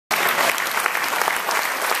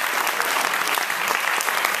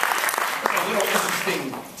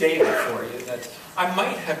interesting data for you that I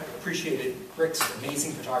might have appreciated Rick's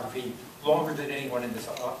amazing photography longer than anyone in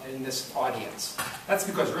this audience. That's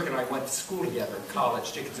because Rick and I went to school together in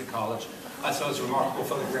college, Dickinson College. I saw his remarkable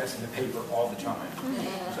photographs in the paper all the time.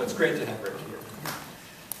 So it's great to have Rick here.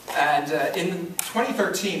 And in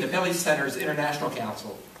 2013, the Pele Center's International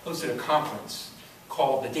Council hosted a conference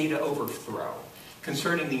called the Data Overthrow,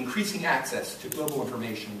 concerning the increasing access to global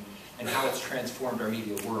information and how it's transformed our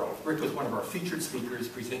media world. Rick was one of our featured speakers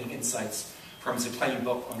presenting insights from his acclaimed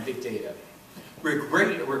book on big data. We're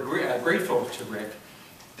grateful to Rick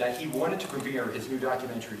that he wanted to premiere his new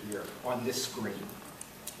documentary here on this screen.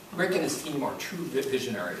 Rick and his team are true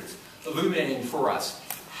visionaries, illuminating for us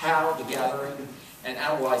how the gathering and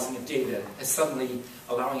analyzing of data is suddenly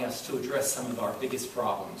allowing us to address some of our biggest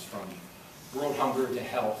problems, from world hunger to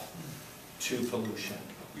health to pollution.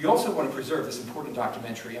 We also want to preserve this important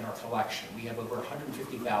documentary in our collection. We have over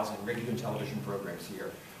 150,000 radio and television programs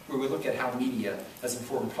here, where we look at how media has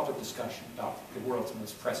informed public discussion about the world's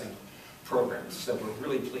most pressing programs. So we're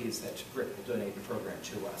really pleased that Rick will donate the program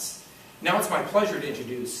to us. Now it's my pleasure to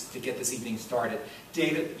introduce, to get this evening started,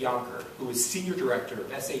 David Yonker, who is Senior Director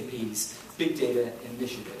of SAP's Big Data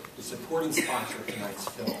Initiative, the supporting sponsor of tonight's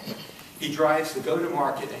film. He drives the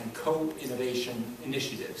go-to-market and co-innovation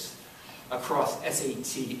initiatives across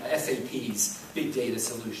SAP's big data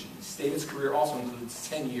solutions. David's career also includes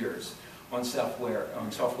 10 years on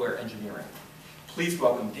software engineering. Please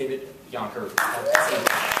welcome David Yonker of SAP.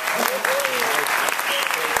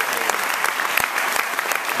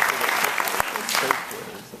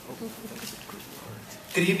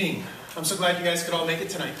 Good evening. I'm so glad you guys could all make it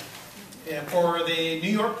tonight for the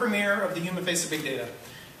New York premiere of The Human Face of Big Data.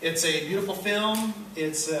 It's a beautiful film.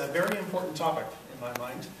 It's a very important topic in my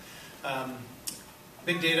mind.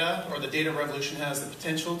 Big data, or the data revolution, has the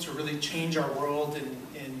potential to really change our world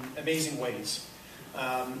in amazing ways,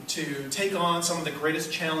 to take on some of the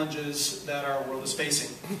greatest challenges that our world is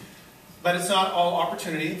facing. But it's not all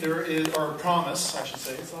opportunity. There is, or promise, I should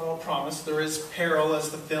say. It's not all promise. There is peril, as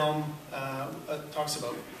the film talks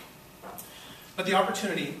about. But the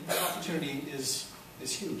opportunity is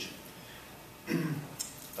huge.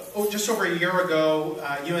 Just over a year ago,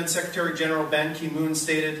 UN Secretary General Ban Ki-moon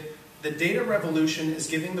stated, "The data revolution is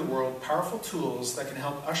giving the world powerful tools that can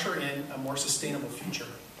help usher in a more sustainable future."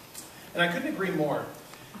 And I couldn't agree more.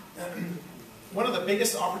 One of the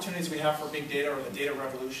biggest opportunities we have for big data, or the data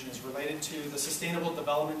revolution, is related to the Sustainable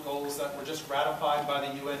Development Goals that were just ratified by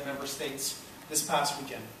the UN member states this past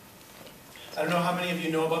weekend. I don't know how many of you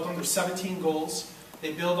know about them. There's 17 goals.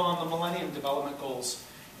 They build on the Millennium Development Goals.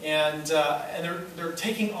 And they're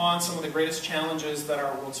taking on some of the greatest challenges that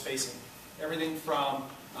our world's facing. Everything from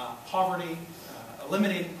poverty,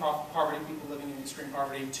 eliminating poverty, people living in extreme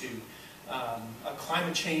poverty, to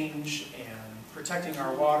climate change and protecting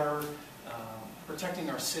our water, protecting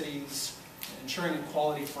our cities, ensuring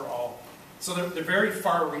equality for all. So they're very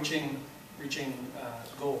far-reaching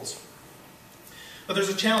goals. But there's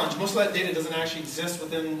a challenge. Most of that data doesn't actually exist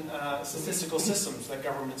within statistical systems that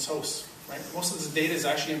governments host. Right? Most of this data is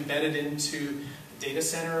actually embedded into data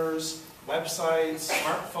centers, websites,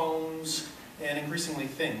 smartphones, and increasingly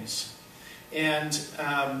things. And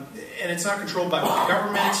it's not controlled by one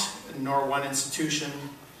government, nor one institution,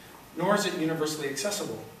 nor is it universally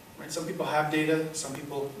accessible. Right? Some people have data, some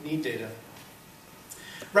people need data.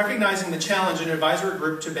 Recognizing the challenge, an advisory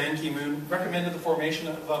group to Ban Ki-moon recommended the formation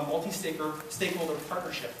of a multi-stakeholder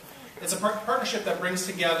partnership. It's a partnership that brings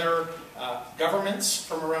together governments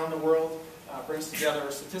from around the world, brings together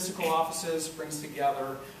statistical offices, brings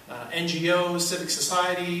together NGOs, civic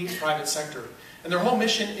society, private sector. And their whole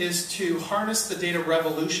mission is to harness the data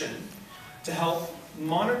revolution to help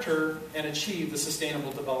monitor and achieve the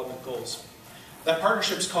Sustainable Development Goals. That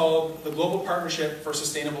partnership's called the Global Partnership for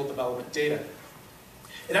Sustainable Development Data.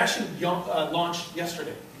 It actually launched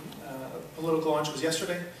yesterday. Political launch was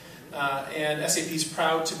yesterday. And SAP is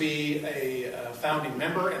proud to be a founding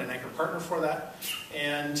member and an anchor partner for that.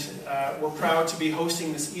 And we're proud to be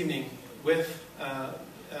hosting this evening with,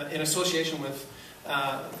 in association with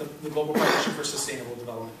the Global Partnership for Sustainable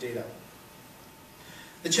Development Data.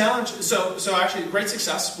 The challenge, so actually great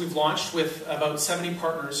success. We've launched with about 70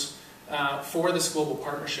 partners for this global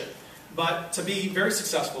partnership. But to be very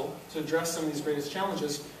successful, to address some of these greatest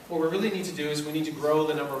challenges, what we really need to do is we need to grow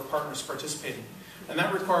the number of partners participating. And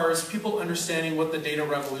that requires people understanding what the data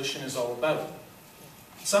revolution is all about.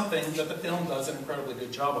 Something that the film does an incredibly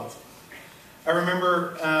good job of. I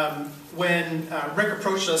remember when Rick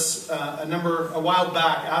approached us a while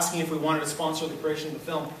back asking if we wanted to sponsor the creation of the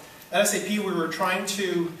film. At SAP we were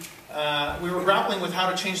grappling with how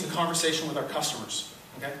to change the conversation with our customers.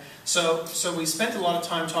 Okay? So we spent a lot of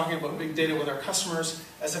time talking about big data with our customers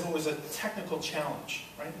as if it was a technical challenge,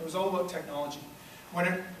 right? It was all about technology. When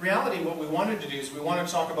in reality, what we wanted to do is we wanted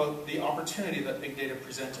to talk about the opportunity that big data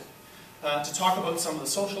presented, to talk about some of the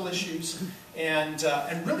social issues, and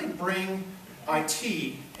really bring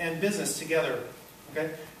IT and business together,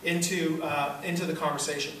 okay, into the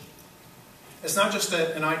conversation. It's not just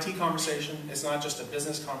an IT conversation, it's not just a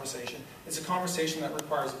business conversation, it's a conversation that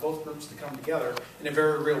requires both groups to come together in a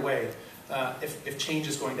very real way if change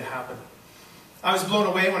is going to happen. I was blown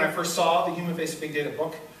away when I first saw the Human Face of Big Data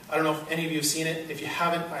book. I don't know if any of you have seen it. If you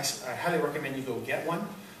haven't, I highly recommend you go get one.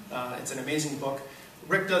 It's an amazing book.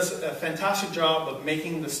 Rick does a fantastic job of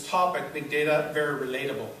making this topic, big data, very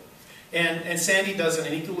relatable. And Sandy does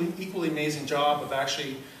an equally amazing job of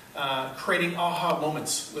actually creating aha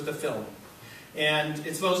moments with the film. And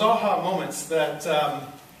it's those aha moments that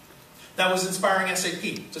was inspiring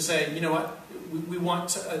SAP to say, you know what, we want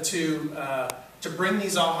to bring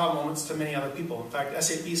these aha moments to many other people. In fact,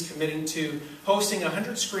 SAP is committing to hosting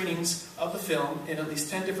 100 screenings of the film in at least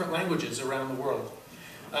 10 different languages around the world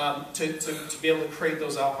to be able to create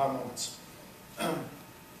those aha moments.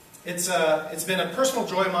 It's been a personal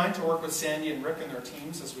joy of mine to work with Sandy and Rick and their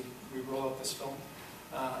teams as we roll out this film.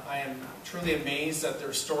 I am truly amazed at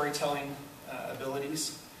their storytelling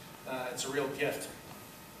abilities. It's a real gift.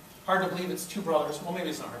 Hard to believe it's two brothers. Well, maybe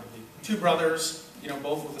it's not hard to believe. Two brothers, you know,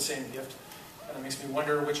 both with the same gift. And it makes me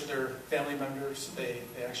wonder which of their family members they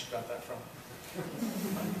actually got that from.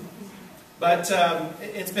 But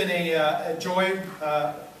it's been a joy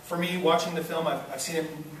for me watching the film. I've seen it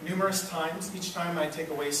numerous times. Each time I take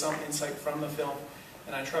away some insight from the film.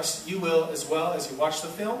 And I trust you will as well as you watch the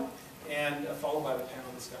film and followed by the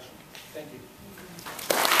panel discussion. Thank you.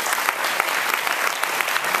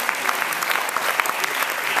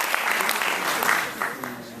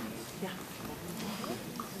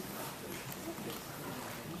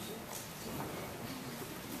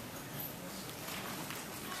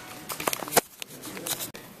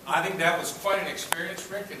 I think that was quite an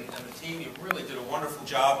experience, Rick, and the team. You really did a wonderful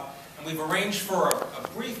job. And we've arranged for a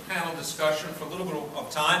brief panel discussion for a little bit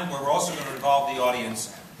of time where we're also going to involve the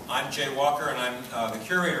audience. I'm Jay Walker, and I'm the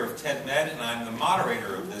curator of TED Med, and I'm the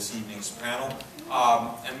moderator of this evening's panel.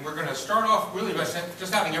 And we're going to start off really by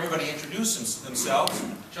just having everybody introduce themselves,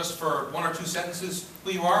 just for one or two sentences,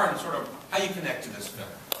 who you are and sort of how you connect to this film.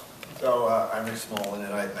 So I'm Rick Smollan,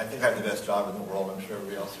 and I think I have the best job in the world. I'm sure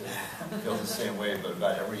everybody else here feels the same way, but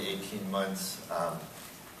about every 18 months,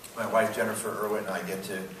 my wife Jennifer Irwin and I get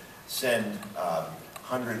to send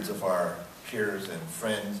hundreds of our peers and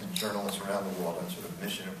friends and journalists around the world on sort of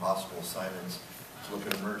mission impossible assignments to look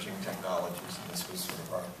at emerging technologies, and this was sort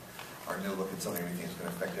of our new look at something we think is going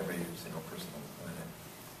to affect every single person on the planet.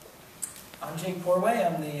 I'm Jake Porway.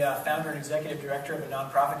 I'm the founder and executive director of a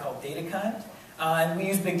nonprofit called DataCount. And we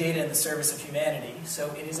use big data in the service of humanity.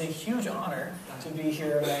 So it is a huge honor to be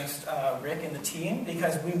here amongst Rick and the team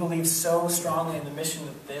because we believe so strongly in the mission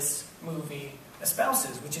that this movie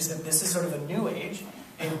espouses, which is that this is sort of a new age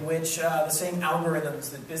in which the same algorithms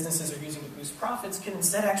that businesses are using to boost profits can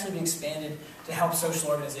instead actually be expanded to help social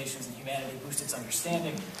organizations and humanity boost its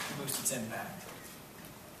understanding and boost its impact.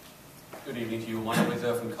 Good evening to you. My name is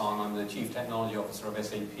Irfan Khan. I'm the Chief Technology Officer of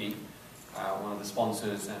SAP, one of the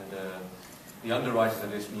sponsors and the underwriters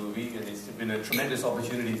of this movie, and it's been a tremendous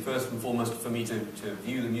opportunity, first and foremost, for me to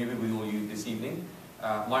view the movie with all you this evening.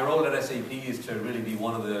 My role at SAP is to really be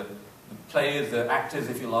one of the players, the actors,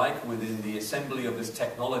 if you like, within the assembly of this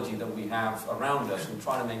technology that we have around us and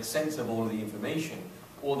trying to make sense of all of the information,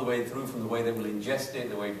 all the way through from the way that we'll ingest it,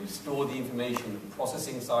 the way we store the information, the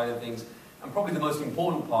processing side of things, and probably the most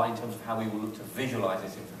important part in terms of how we will look to visualize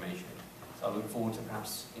this information. So I look forward to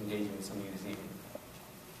perhaps engaging with some of you this evening.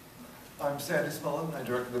 I'm Sandy Smollan. I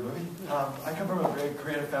directed the movie. I come from a very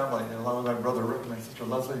creative family, and along with my brother Rick and my sister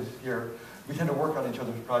Leslie here, we tend to work on each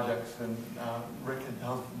other's projects. And Rick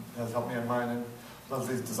has helped me on mine, and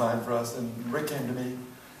Leslie's designed for us. And Rick came to me,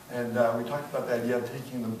 and we talked about the idea of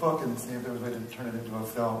taking the book and seeing if there was a way to turn it into a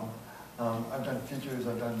film. I've done features,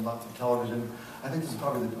 I've done lots of television. I think this is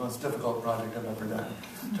probably the most difficult project I've ever done.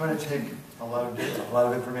 Trying to take a lot of data, a lot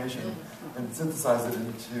of information, and synthesize it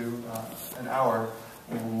into an hour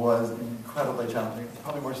was incredibly challenging.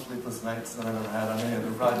 Probably more sleepless nights than I've ever had on any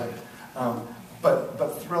other project.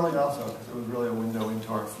 But thrilling also, because it was really a window into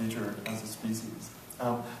our future as a species.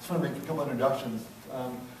 Just want to make a couple introductions.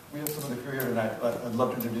 We have some of the crew here tonight, but I'd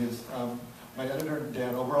love to introduce my editor,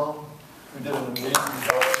 Dan Overall, who did an amazing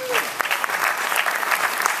job.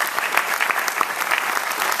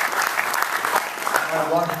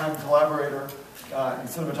 My longtime collaborator and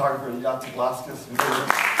cinematographer, Jacek Laskus, who did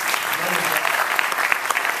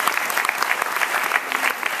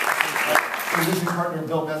producing partner,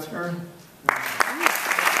 Bill Metzger.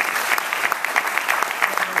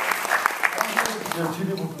 There are two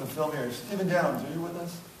people from the film here. Stephen Downs, are you with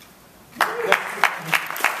us?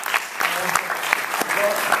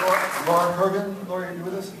 Laura Kurgan. Laura, are you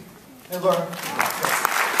with us? Hey, Laura.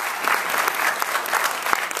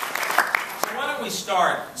 So why don't we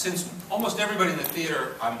start, since almost everybody in the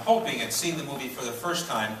theater, I'm hoping, had seen the movie for the first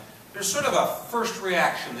time. There's sort of a first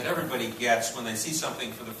reaction that everybody gets when they see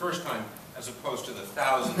something for the first time, as opposed to the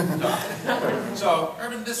thousandth time. So,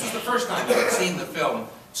 Urban, this was the first time that I'd seen the film.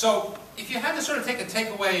 So, if you had to sort of take a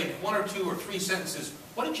takeaway in 1 or 2 or 3 sentences,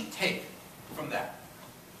 what did you take from that?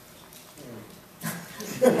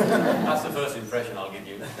 That's the first impression I'll give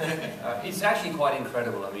you. It's actually quite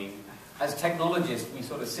incredible. I mean, as technologists, we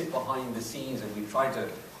sort of sit behind the scenes and we try to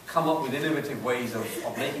come up with innovative ways of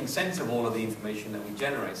making sense of all of the information that we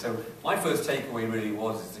generate. So my first takeaway really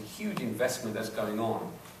was it's a huge investment that's going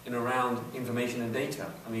on in around information and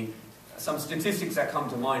data. I mean, some statistics that come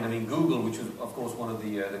to mind, I mean, Google, which was, of course, one of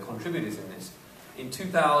the contributors in this, in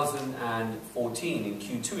 2014, in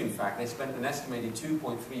Q2, in fact, they spent an estimated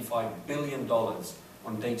 $2.35 billion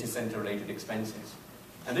on data center-related expenses.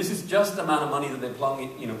 And this is just the amount of money that they're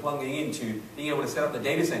plunging into being able to set up the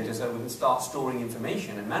data center so we can start storing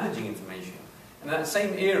information and managing information. And in that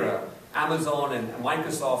same era, Amazon and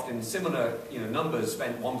Microsoft in similar numbers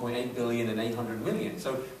spent $1.8 billion and $800 million.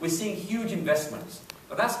 So we're seeing huge investments.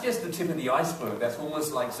 But that's just the tip of the iceberg. That's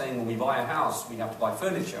almost like saying when we buy a house, we have to buy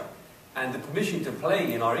furniture. And the permission to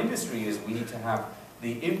play in our industry is we need to have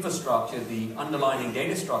the infrastructure, the underlying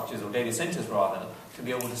data structures, or data centers rather, to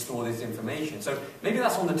be able to store this information. So maybe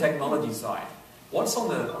that's on the technology side. What's on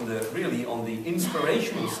the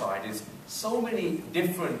inspirational side is so many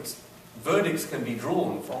different verdicts can be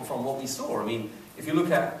drawn from what we saw. I mean, if you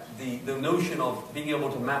look at the notion of being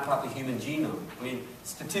able to map out the human genome, I mean,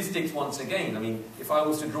 statistics once again, I mean, if I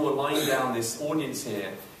was to draw a line down this audience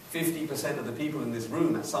here, 50% of the people in this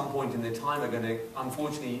room at some point in their time are going to,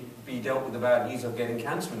 unfortunately, be dealt with the bad news of getting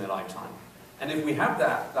cancer in their lifetime. And if we have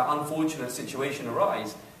that unfortunate situation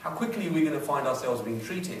arise, how quickly are we going to find ourselves being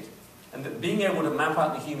treated? And that being able to map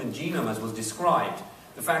out the human genome, as was described,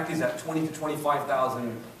 the fact is that 20 to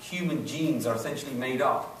 25,000 human genes are essentially made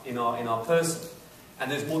up in our person.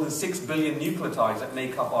 And there's more than 6 billion nucleotides that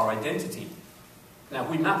make up our identity. Now, if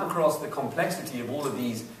we map across the complexity of all of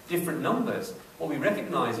these different numbers, what we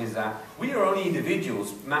recognize is that we are only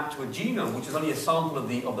individuals mapped to a genome, which is only a sample of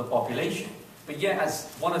the population. But yet, as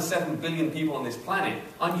 1 of 7 billion people on this planet,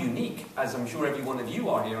 I'm unique, as I'm sure every one of you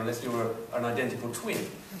are here, unless you're an identical twin.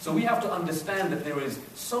 So we have to understand that there is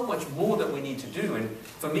so much more that we need to do. And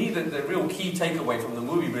for me, the real key takeaway from the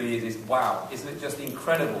movie really is wow, isn't it just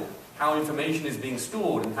incredible how information is being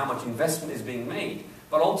stored and how much investment is being made,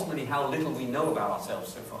 but ultimately how little we know about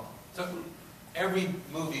ourselves so far. So every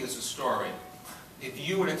movie is a story. If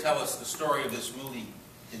you were to tell us the story of this movie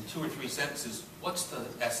in 2 or 3 sentences, what's the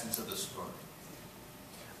essence of the story?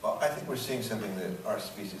 Well, I think we're seeing something that our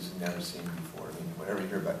species has never seen before. I mean, whenever you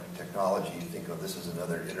hear about technology, you think, oh, this is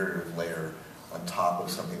another iterative layer on top of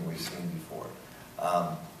something we've seen before.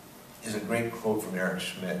 There's a great quote from Eric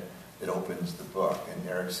Schmidt that opens the book, and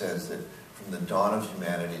Eric says that from the dawn of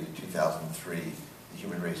humanity to 2003, the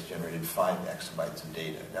human race generated 5 exabytes of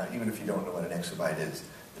data. Now, even if you don't know what an exabyte is,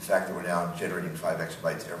 the fact that we're now generating 5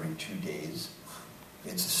 exabytes every 2 days,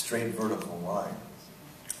 it's a straight vertical line.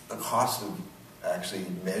 The cost of actually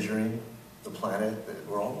measuring the planet,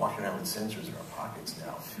 we're all walking around with sensors in our pockets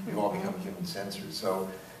now. We've all become human sensors. So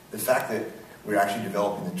the fact that we're actually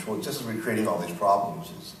developing the tools, just as we're creating all these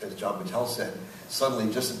problems, as John Battelle said,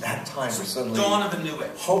 suddenly, just at that time, we're suddenly dawn of a new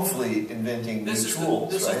age. Hopefully inventing new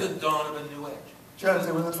tools. This is the dawn of a new age. Chad, I'd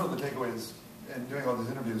say, well, that's one of the takeaways in doing all these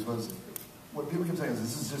interviews was what people keep saying is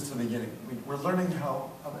this is just the beginning. We're learning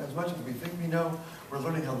how, as much as we think we know, we're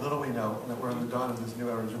learning how little we know, and that we're in the dawn of this new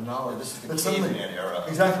age of knowledge. This is the caveman era.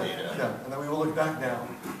 Exactly. Yeah, and then we will look back now.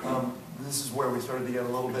 This is where we started to get a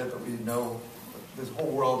little bit, but we know this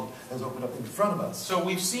whole world has opened up in front of us. So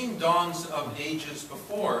we've seen dawns of ages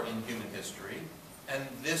before in human history, and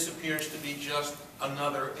this appears to be just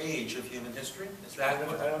another age of human history? Is that I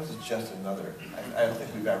don't know if it's just another. I don't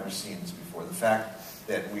think we've ever seen this before. The fact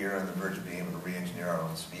that we are on the verge of being able to re-engineer our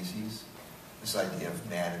own species, this idea of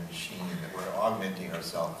man and machine, that we're augmenting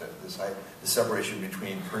ourselves, that the separation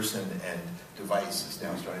between person and device is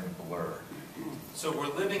now starting to blur. So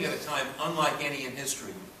we're living at a time unlike any in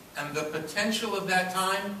history. And the potential of that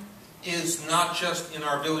time is not just in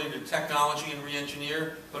our ability to technology and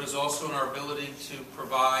re-engineer, but is also in our ability to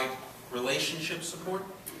provide relationship support?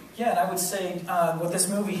 Yeah, and I would say what this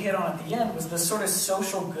movie hit on at the end was the sort of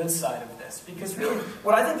social good side of this. Because really,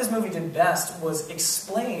 what I think this movie did best was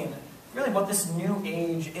explain really what this new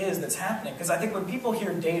age is that's happening. Because I think when people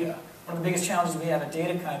hear data, one of the biggest challenges we have at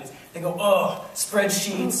DataCount is they go, oh,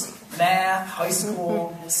 spreadsheets, math, high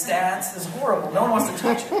school, stats, this is horrible. No one wants to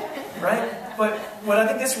touch it, right? But what I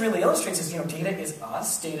think this really illustrates is, data is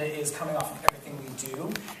us. Data is coming off of everything we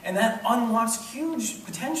do. And that unlocks huge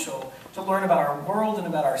potential to learn about our world and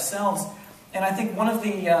about ourselves. And I think one of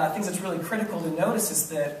the things that's really critical to notice is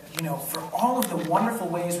that, for all of the wonderful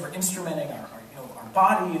ways we're instrumenting our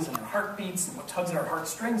bodies and our heartbeats and what tugs at our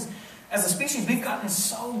heartstrings, as a species, we've gotten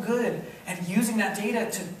so good at using that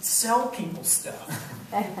data to sell people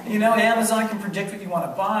stuff. Amazon can predict what you want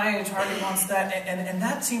to buy, Target wants that, and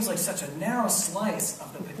that seems like such a narrow slice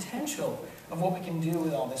of the potential of what we can do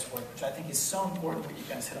with all this work, which I think is so important that you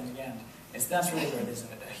guys hit on the end. That's really where there's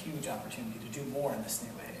a huge opportunity to do more in this new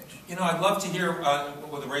age. I'd love to hear,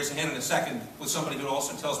 with a raise of hand in a second, with somebody who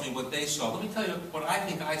also tells me what they saw. Let me tell you what I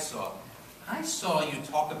think I saw. I saw you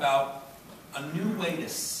talk about a new way to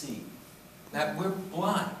see. That we're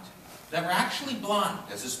blind. That we're actually blind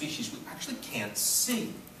as a species. We actually can't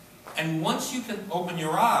see. And once you can open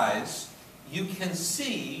your eyes, you can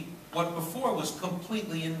see what before was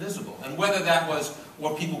completely invisible. And whether that was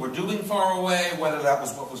what people were doing far away, whether that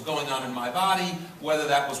was what was going on in my body, whether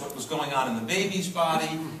that was what was going on in the baby's body,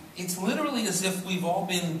 it's literally as if we've all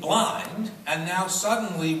been blind, and now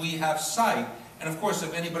suddenly we have sight. And of course,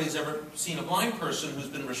 if anybody's ever seen a blind person who's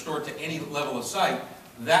been restored to any level of sight,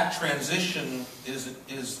 that transition is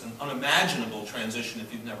an unimaginable transition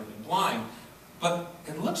if you've never been blind. But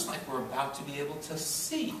it looks like we're about to be able to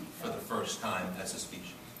see for the first time as a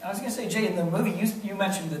species. I was going to say, Jay, in the movie, you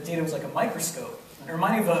mentioned that data was like a microscope. It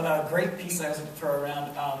reminded me of a great piece that I was going to throw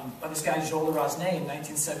around by this guy, Joel de Rosnay, in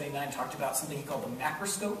 1979, talked about something he called the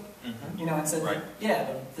macroscope. And said, right.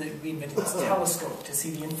 We invented this telescope to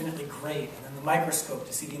see the infinitely great, and then the microscope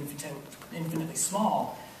to see the infinitely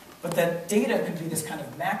small. But that data could be this kind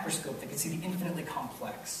of macroscope that could see the infinitely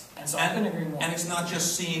complex. And so I couldn't agree more. And it's not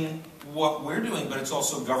just seeing what we're doing, but it's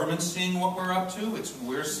also government seeing what we're up to.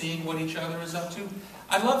 We're seeing what each other is up to.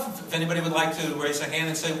 I'd love if anybody would like to raise a hand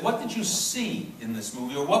and say, what did you see in this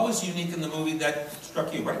movie? Or what was unique in the movie that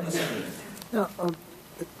struck you right in the center? No,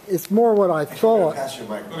 it's more what I thought.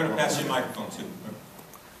 We're going to pass you a microphone, too.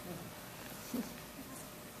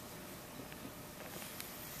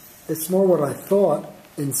 It's more what I thought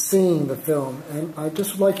in seeing the film. And I'd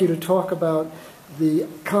just like you to talk about the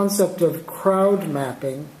concept of crowd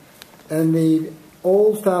mapping and the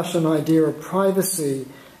old-fashioned idea of privacy,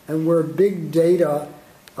 and where big data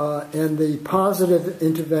and the positive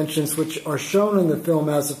interventions which are shown in the film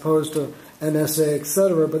as opposed to NSA,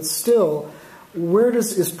 etc. But still, where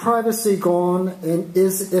is privacy gone? And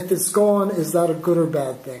if it's gone, is that a good or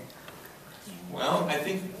bad thing? Well, I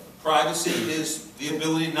think privacy is the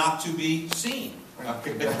ability not to be seen.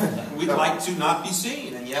 We'd like to not be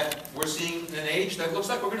seen, and yet we're seeing an age that looks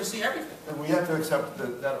like we're going to see everything. And we have to accept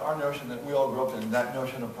that our notion that we all grew up in, that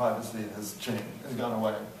notion of privacy has changed, has gone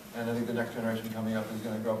away. And I think the next generation coming up is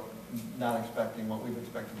going to grow up not expecting what we've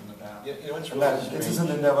expected in the past. What's really this is an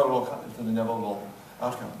inevitable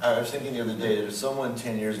outcome. I was thinking the other day that if someone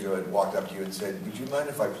 10 years ago had walked up to you and said, would you mind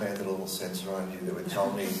if I planted a little sensor on you that would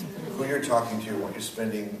tell me who you're talking to, what you're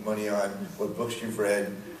spending money on, what books you've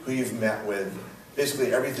read, who you've met with,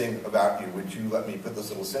 basically everything about you, would you let me put this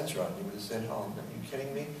little sensor on? You would have said, oh, are you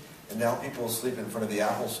kidding me? And now people sleep in front of the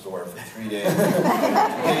Apple store for 3 days.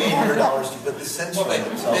 Pay $800 to put the sensor on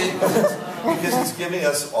themselves. Because it's giving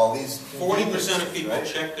us all these 40% of people right?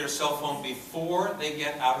 check their cell phone before they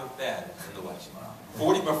get out of bed in the West.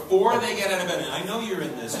 40 before they get out of bed. And I know you're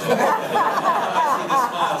in this. I see the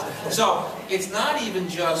smiles. So it's not even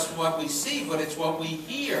just what we see, but it's what we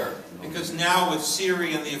hear. Because now with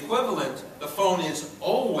Siri and the equivalent, the phone is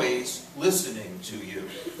always listening to you.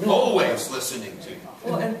 Always listening to you.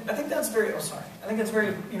 Well, and I think that's very, I think it's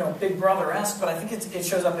very, Big Brother-esque, but I think it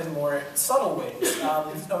shows up in more subtle ways.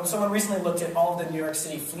 Someone recently looked at all of the New York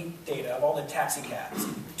City fleet data of all the taxi cabs.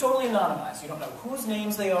 Totally anonymized. You don't know whose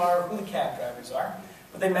names they are, who the cab drivers are.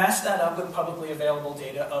 But they matched that up with publicly available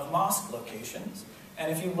data of mosque locations.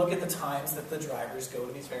 And if you look at the times that the drivers go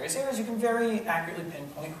to these various areas, you can very accurately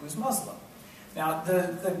pinpoint who's Muslim. Now,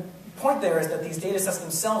 the point there is that these data sets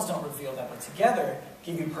themselves don't reveal that, but together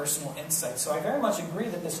give you personal insight. So I very much agree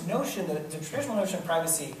that this notion, the traditional notion of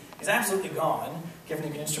privacy is absolutely gone, given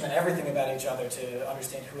you can instrument everything about each other to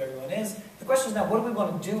understand who everyone is. The question is now, what do we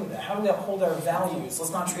want to do with that? How do we uphold our values?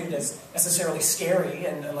 Let's not treat it as necessarily scary,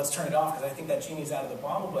 and let's turn it off, because I think that genie's out of the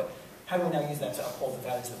bottle, but how do we now use that to uphold the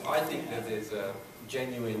values that we I think that there's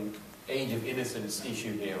genuine age of innocence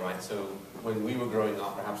issue here, right? So when we were growing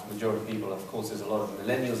up, perhaps the majority of people, of course there's a lot of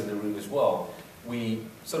millennials in the room as well, we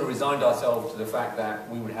sort of resigned ourselves to the fact that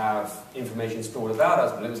we would have information stored about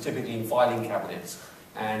us, but it was typically in filing cabinets.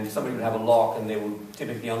 And somebody would have a lock and they would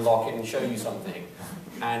typically unlock it and show you something.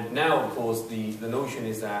 And now, of course, the notion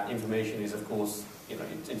is that information is, of course,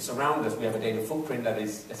 it's around us. We have a data footprint that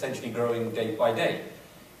is essentially growing day by day.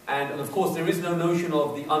 And of course, there is no notion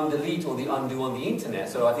of the undelete or the undo on the internet.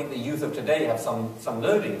 So I think the youth of today have some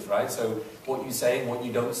learnings, right? So what you say and what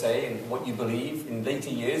you don't say and what you believe in later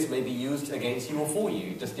years may be used against you or for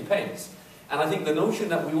you. It just depends. And I think the notion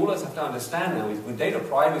that we always have to understand now is with data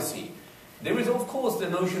privacy, there is, of course, the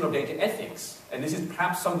notion of data ethics. And this is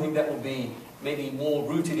perhaps something that will be maybe more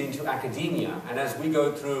rooted into academia. And as we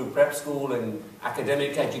go through prep school and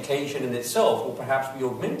academic education in itself will perhaps be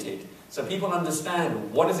augmented. So people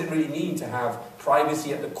understand what does it really mean to have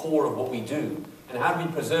privacy at the core of what we do. And how do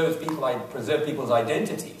we preserve people's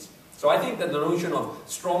identities. So I think that the notion of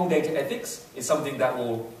strong data ethics is something that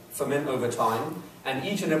will ferment over time. And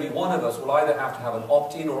each and every one of us will either have to have an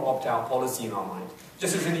opt-in or opt-out policy in our mind.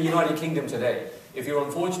 Just as in the United Kingdom today. If you're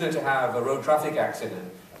unfortunate to have a road traffic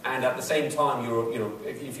accident, and at the same time,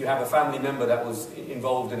 if you have a family member that was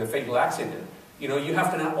involved in a fatal accident, you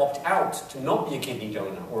have to now opt out to not be a kidney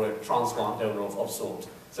donor or a transplant donor of sort.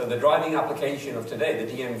 So the driving application of today,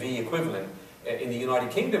 the DMV equivalent in the United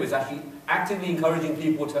Kingdom, is actually actively encouraging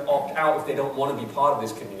people to opt out if they don't want to be part of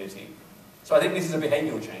this community. So I think this is a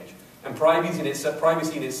behavioral change. And privacy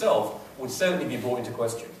in itself would certainly be brought into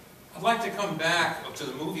question. I'd like to come back to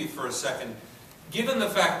the movie for a second. Given the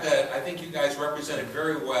fact that I think you guys represented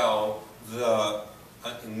very well the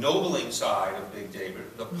ennobling side of big data,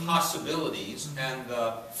 the possibilities, and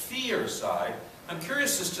the fear side, I'm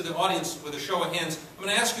curious as to the audience, with a show of hands, I'm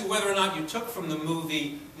going to ask you whether or not you took from the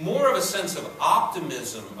movie more of a sense of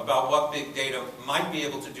optimism about what big data might be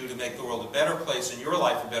able to do to make the world a better place and your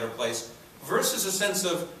life a better place, versus a sense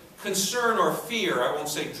of concern or fear. I won't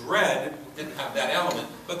say dread, didn't have that element,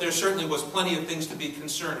 but there certainly was plenty of things to be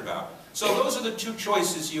concerned about. So those are the two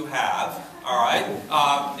choices you have, all right?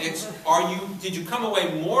 Did you come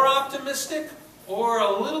away more optimistic or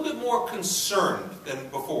a little bit more concerned than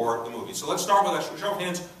before the movie? So let's start with a show of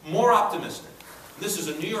hands, more optimistic. This is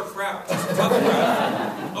a New York crowd. It's a tough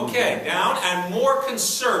crowd. Okay, down, and more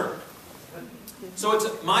concerned. So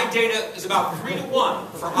my data is about 3 to 1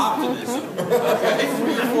 for optimism. Okay,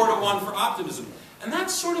 3 or 4 to 1 for optimism. And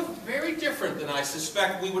that's sort of very different than I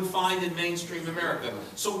suspect we would find in mainstream America.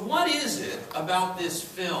 So what is it about this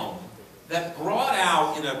film that brought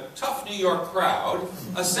out in a tough New York crowd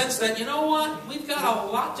a sense that, you know what, we've got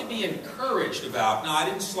a lot to be encouraged about. Now, I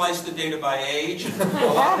didn't slice the data by age and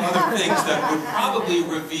a lot of other things that would probably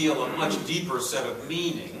reveal a much deeper set of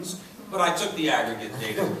meanings, but I took the aggregate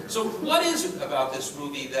data. So what is it about this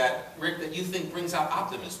movie that, Rick, that you think brings out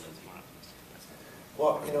optimism?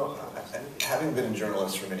 Well, having been a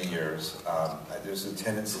journalist for many years, there's a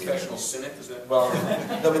tendency... Professional cynic, is that? Well,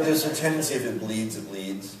 no, but there's a tendency, if it bleeds, it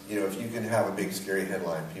leads. If you can have a big, scary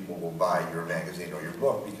headline, people will buy your magazine or your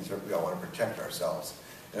book because we all want to protect ourselves.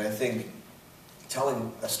 And I think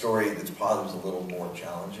telling a story that's positive is a little more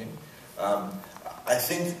challenging. I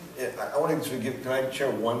think, I want to give, can I share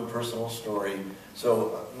one personal story?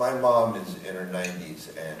 So, my mom is in her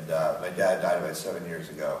 90s, and my dad died about 7 years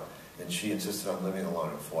ago. And she insisted on living alone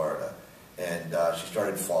in Florida. And she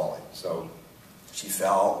started falling. So she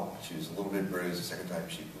fell. She was a little bit bruised the second time.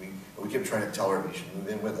 We kept trying to tell her we should move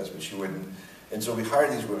in with us, but she wouldn't. And so we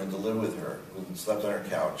hired these women to live with her, who slept on her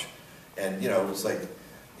couch. And, it was like,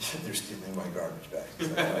 they're stealing my garbage bags.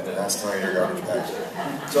 That's not your garbage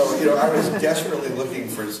bags. So, I was desperately looking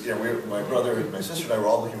for, my brother and my sister and I were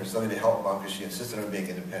all looking for something to help Mom because she insisted on being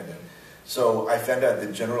independent. So I found out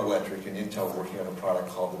that General Electric and Intel were working on a product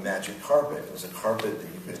called the Magic Carpet. It was a carpet that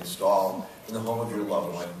you could install in the home of your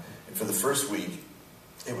loved one. And for the first week,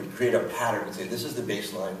 it would create a pattern and say, this is the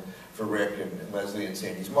baseline for Rick and Leslie and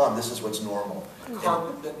Sandy's mom. This is what's normal. A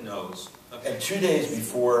carpet that knows. Okay. And 2 days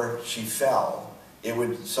before she fell, it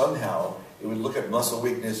would look at muscle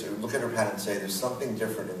weakness, it would look at her pattern and say, there's something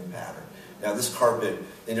different in the pattern. Now this carpet,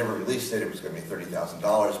 they never released it, it was going to be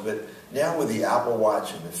 $30,000, but now with the Apple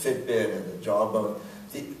Watch and the Fitbit and the Jawbone,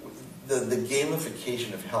 the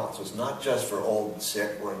gamification of health, so it's not just for old,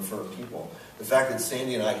 sick, or infirm people. The fact that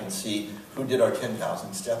Sandy and I can see who did our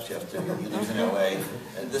 10,000 steps yesterday, he lives in LA,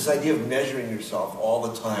 and this idea of measuring yourself all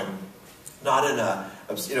the time, not in a,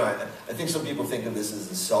 I think some people think of this as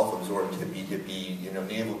a self-absorbed hippie,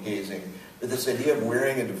 navel gazing, but this idea of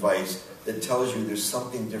wearing a device that tells you there's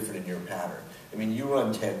something different in your pattern. I mean, you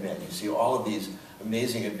run 10 men, you see all of these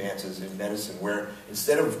amazing advances in medicine where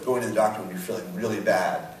instead of going to the doctor when you're feeling really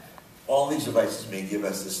bad, all these devices may give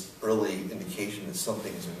us this early indication that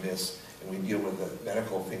something is amiss, and we deal with the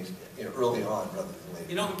medical things early on rather than later.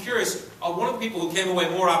 You know, I'm curious, one of the people who came away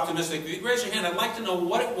more optimistic, raise your hand, I'd like to know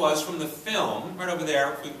what it was from the film, right over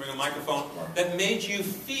there, if we can bring a microphone, that made you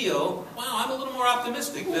feel, wow, I'm a little more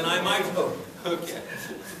optimistic than I might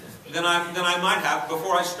than I might have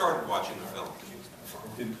before I started watching the film.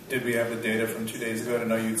 Did we have the data from 2 days ago to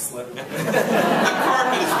know you'd slip? That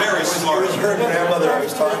carpet is very smart. It was her grandmother I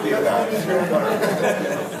was talking about.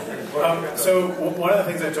 So one of the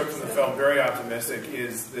things I took from the film, very optimistic,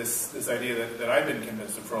 is this idea that I've been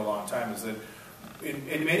convinced of for a long time, is that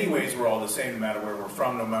in many ways we're all the same no matter where we're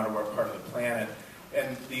from, no matter what part of the planet.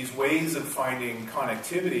 And these ways of finding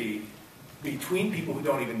connectivity between people who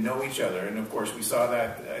don't even know each other, and of course we saw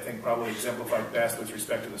that, I think, probably exemplified best with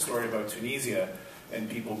respect to the story about Tunisia, and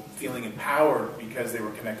people feeling empowered because they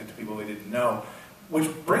were connected to people they didn't know. Which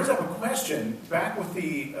brings up a question. Back with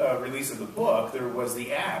the release of the book, there was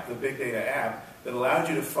the app, the Big Data app, that allowed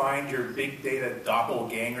you to find your big data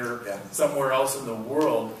doppelganger somewhere else in the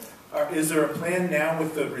world. Is there a plan now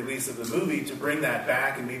with the release of the movie to bring that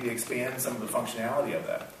back and maybe expand some of the functionality of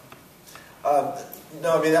that?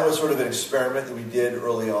 No, I mean, that was sort of an experiment that we did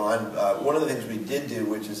early on. One of the things we did do,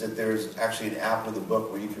 which is that there's actually an app with the book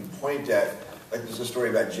where you can point at, like there's a story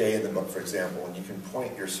about Jay in the book, for example, and you can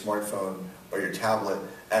point your smartphone or your tablet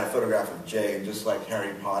at a photograph of Jay, and just like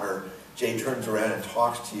Harry Potter, Jay turns around and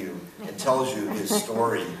talks to you and tells you his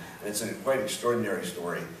story, and it's a quite extraordinary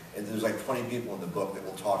story. And there's like 20 people in the book that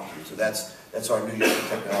will talk to you. So that's our new use of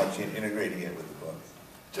technology and integrating it with the book.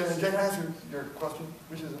 Jay, can I ask your question?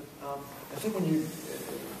 Which is, I think when you,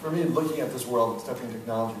 for me, looking at this world and studying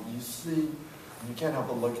technology, you see, you can't help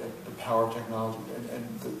but look at the power of technology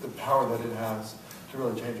and the power that it has to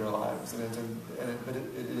really change our lives. But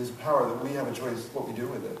it is power that we have a choice what we do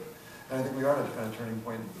with it. And I think we are at a kind of turning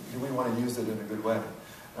point. Do we want to use it in a good way?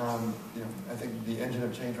 I think the engine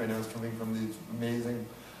of change right now is coming from these amazing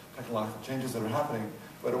technological changes that are happening.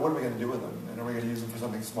 But what are we going to do with them? And are we going to use them for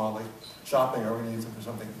something small like shopping? Or are we going to use them for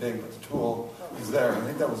something big? But the tool is there. And I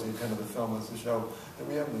think that was the intent of the film, was to show that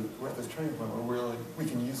we're at this turning point where we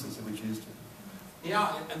can use this if we choose to.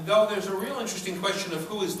 Yeah, and though there's a real interesting question of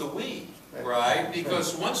who is the we, right?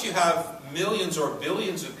 Because once you have millions or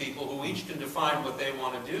billions of people who each can define what they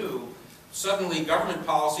want to do, suddenly government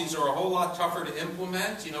policies are a whole lot tougher to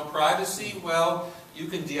implement. You know, privacy, well, you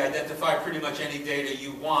can de-identify pretty much any data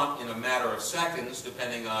you want in a matter of seconds,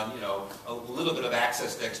 depending on, a little bit of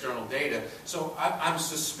access to external data. So I'm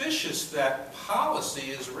suspicious that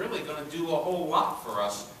policy is really going to do a whole lot for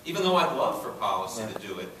us, even though I'd love for policy to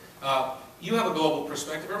do it. You have a global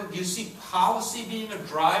perspective. Do you see policy being a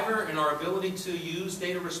driver in our ability to use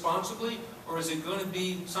data responsibly, or is it going to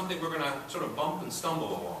be something we're going to sort of bump and stumble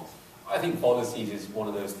along? I think policies is one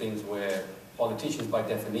of those things where politicians, by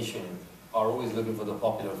definition, are always looking for the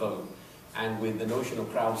popular vote. And with the notion of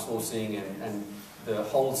crowdsourcing and the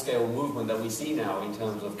whole-scale movement that we see now in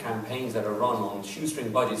terms of campaigns that are run on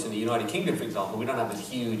shoestring budgets in the United Kingdom, for example, we don't have this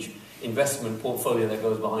huge investment portfolio that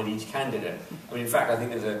goes behind each candidate. I mean, in fact, I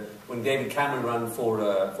think when David Cameron ran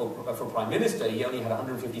for Prime Minister, he only had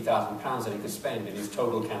 £150,000 that he could spend in his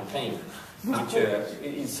total campaign, which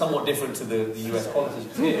is somewhat different to the US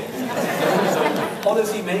politicians here. So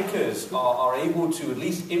policymakers are able to at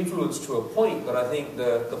least influence to a point, but I think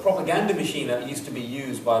the propaganda machine that used to be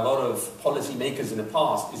used by a lot of policymakers in the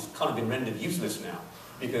past is kind of been rendered useless now.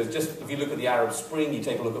 Because just if you look at the Arab Spring, you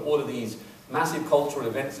take a look at all of these massive cultural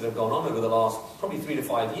events that have gone on over the last probably 3 to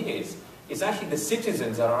 5 years, it's actually the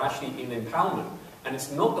citizens that are actually in empowerment. And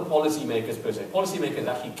it's not the policymakers per se. Policymakers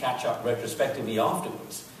actually catch up retrospectively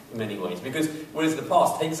afterwards in many ways. Because whereas the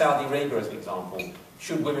past, take Saudi Arabia as an example,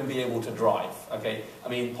 should women be able to drive? Okay, I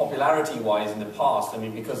mean, popularity-wise in the past, I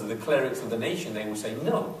mean, because of the clerics of the nation, they would say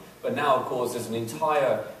no. But now, of course, there's an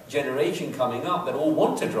entire generation coming up that all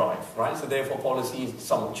want to drive, right? So therefore policy is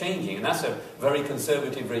somewhat changing. And that's a very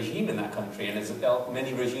conservative regime in that country, and there's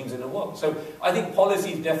many regimes in the world. So I think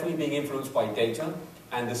policy is definitely being influenced by data,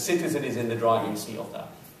 and the citizen is in the driving seat of that.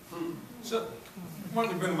 So why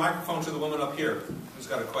don't we bring the microphone to the woman up here who's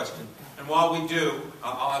got a question. And while we do,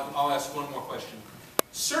 I'll ask one more question.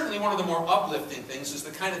 Certainly one of the more uplifting things is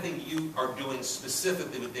the kind of thing you are doing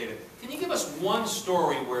specifically with data. Can you give us one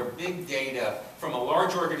story where big data from a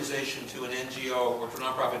large organization to an NGO or to a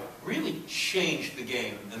nonprofit really changed the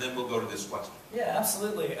game? And then we'll go to this question. Yeah,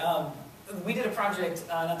 absolutely. We did a project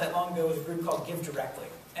not that long ago with a group called Give Directly.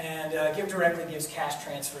 And Give Directly gives cash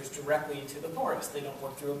transfers directly to the poorest. They don't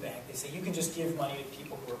work through a bank. They say you can just give money to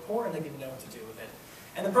people who are poor and they can know what to do with it.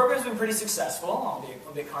 And the program's been pretty successful, albeit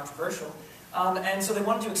a bit controversial. And so they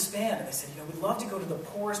wanted to expand, and they said, we'd love to go to the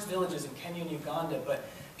poorest villages in Kenya and Uganda, but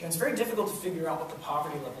it's very difficult to figure out what the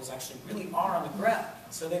poverty levels actually really are on the ground.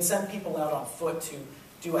 So they'd send people out on foot to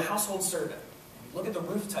do a household survey. And look at the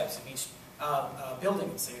roof types of each building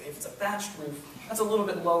and say, if it's a thatched roof, that's a little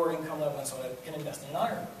bit lower income level, and so I can invest in an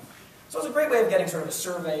iron roof. So it's a great way of getting sort of a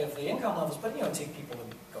survey of the income levels, but take people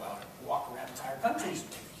to go out and walk around entire countries.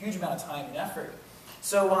 It takes a huge amount of time and effort.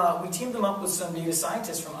 So we teamed them up with some data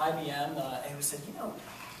scientists from IBM, and we said,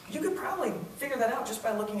 you could probably figure that out just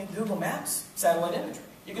by looking at Google Maps satellite imagery.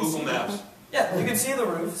 You can Google Maps. Yeah, you can see the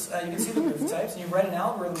roofs, you can see the roof types, and you write an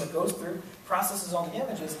algorithm that goes through, processes all the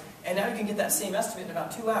images, and now you can get that same estimate in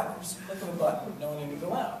about 2 hours. Click of a button, no one need to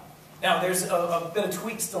go out. Now, there's a bit of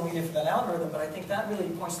tweak still needed for that algorithm, but I think that really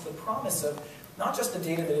points to the promise of not just the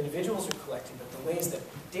data that individuals are collecting, but the ways that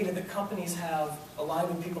data that companies have, aligned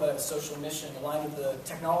with people that have a social mission, aligned with the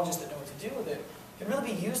technologists that know what to do with it, can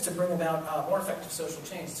really be used to bring about more effective social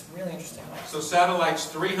change. It's really interesting. So satellites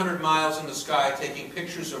 300 miles in the sky taking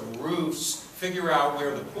pictures of roofs, figure out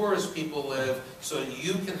where the poorest people live, so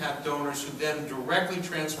you can have donors who then directly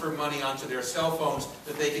transfer money onto their cell phones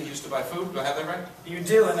that they can use to buy food. Do I have that right? You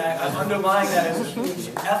do, and I'm underlying that is a huge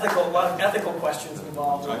a lot of ethical questions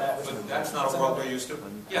involved in that. But that's not a world we're used to.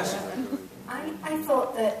 Yes? I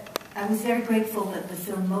thought that I was very grateful that the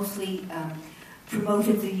film mostly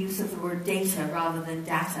promoted the use of the word data rather than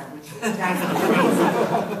data, which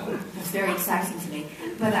was very exciting to me.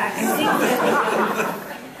 But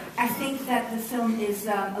I think that the film is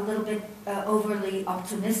a little bit overly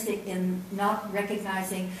optimistic in not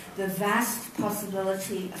recognizing the vast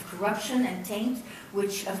possibility of corruption and taint,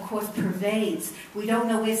 which of course pervades. We don't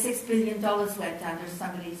know where $6 billion went under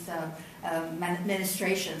somebody's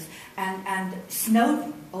administrations. And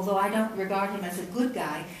Snowden, although I don't regard him as a good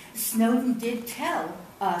guy, Snowden did tell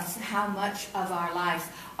us how much of our lives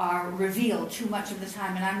are revealed too much of the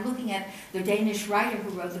time. And I'm looking at the Danish writer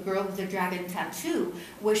who wrote The Girl with the Dragon Tattoo,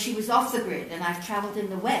 where she was off the grid. And I've traveled in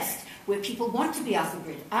the West, where people want to be off the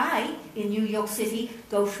grid. I, in New York City,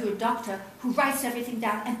 go to a doctor who writes everything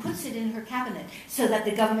down and puts it in her cabinet so that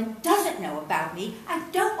the government doesn't know about me. I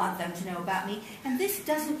don't want them to know about me. And this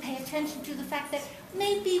doesn't pay attention to the fact that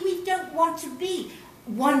maybe we don't want to be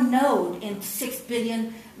one node in 6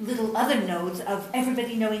 billion little other nodes of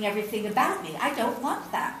everybody knowing everything about me. I don't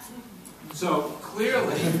want that. So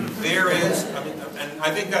clearly there is, and I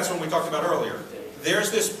think that's what we talked about earlier, there's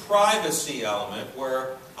this privacy element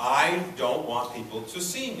where I don't want people to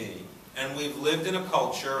see me. And we've lived in a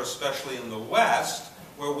culture, especially in the West,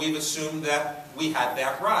 where we've assumed that we had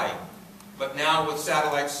that right. But now with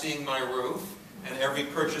satellites seeing my roof, and every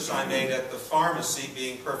purchase I made at the pharmacy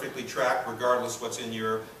being perfectly tracked regardless what's in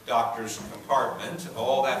your doctor's compartment,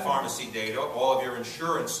 all that pharmacy data, all of your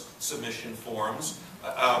insurance submission forms,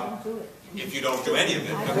 if you don't do any of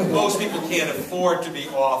it. But most people can't afford to be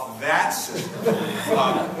off that system.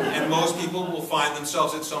 And most people will find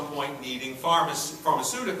themselves at some point needing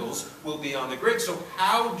pharmaceuticals will be on the grid. So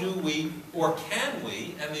how do we, or can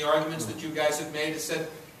we, and the arguments that you guys have made have said,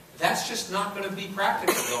 that's just not going to be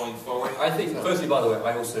practical going forward. I think, firstly, by the way,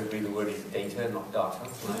 I also agree the word is data, not data.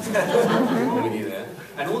 I'm with you there.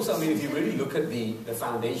 And also, if you really look at the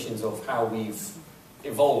foundations of how we've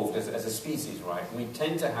evolved as a species, right, we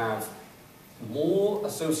tend to have more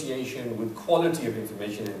association with quality of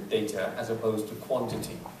information and data as opposed to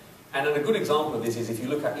quantity. And a good example of this is if you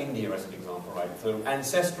look at India as an example, right, so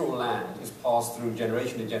ancestral land is passed through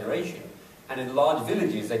generation to generation. And in large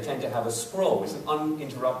villages, they tend to have a scroll. It's an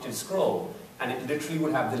uninterrupted scroll. And it literally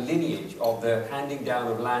would have the lineage of the handing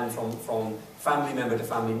down of land from family member to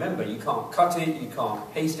family member. You can't cut it, you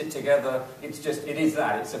can't paste it together. It's just, it is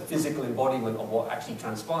that. It's a physical embodiment of what actually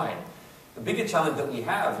transpired. The bigger challenge that we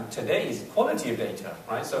have today is quality of data,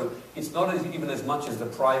 right? So it's not even as much as the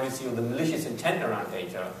privacy or the malicious intent around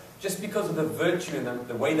data. Just because of the virtue and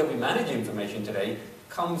the way that we manage information today,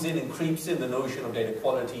 comes in and creeps in the notion of data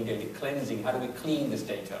quality and data cleansing. How do we clean this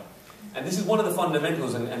data? And this is one of the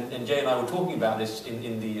fundamentals, and Jay and I were talking about this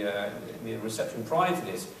in the reception prior to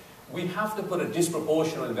this. We have to put a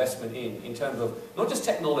disproportionate investment in terms of not just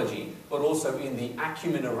technology, but also in the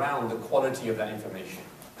acumen around the quality of that information.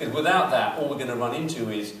 Because without that, all we're going to run into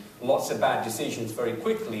is lots of bad decisions very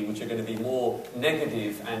quickly, which are going to be more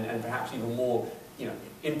negative and perhaps even more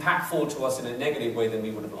impactful to us in a negative way than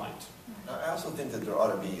we would have liked. I also think that there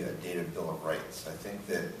ought to be a data bill of rights. I think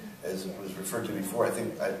that, as was referred to before, I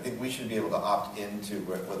think we should be able to opt into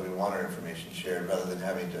whether we want our information shared rather than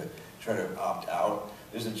having to try to opt out.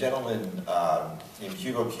 There's a gentleman named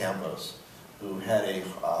Hugo Campos who had a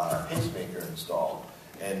pacemaker installed,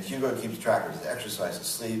 And Hugo keeps track of his exercise, his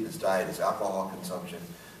sleep, his diet, his alcohol consumption.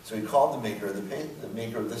 So he called the maker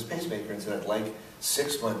of this pacemaker and said, I'd like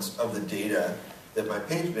 6 months of the data that my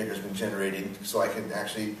pacemaker's been generating so I can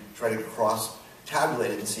actually try to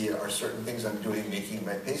cross-tabulate it and see are certain things I'm doing making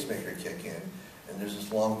my pacemaker kick in. And there's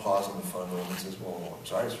this long pause on the phone and he says, well, I'm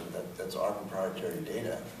sorry, sir, that's our proprietary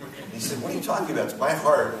data. And he said, what are you talking about? It's my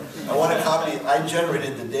heart. I want a copy. I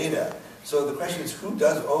generated the data. So the question is, who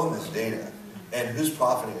does own this data? And who's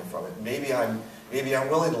profiting from it? Maybe I'm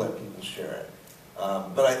willing to let people share it.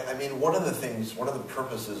 But I mean, one of the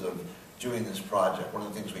purposes of doing this project, one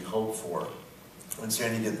of the things we hoped for when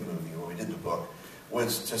Sandy did the movie, when we did the book,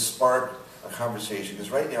 was to spark a conversation.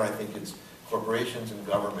 Because right now I think it's corporations and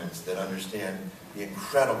governments that understand the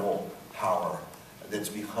incredible power that's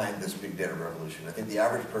behind this big data revolution. I think the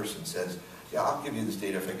average person says, yeah, I'll give you this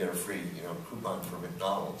data if I get a free coupon for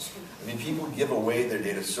McDonald's. I mean, people give away their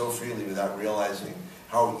data so freely without realizing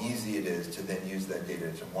how easy it is to then use that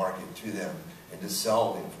data to market to them and to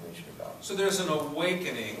sell the information about. So there's an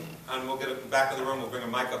awakening, and we'll get it back to the room, we'll bring a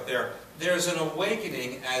mic up there. There's an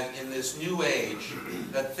awakening in this new age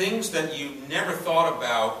that things that you never thought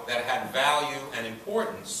about that had value and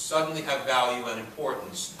importance suddenly have value and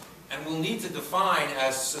importance. And we'll need to define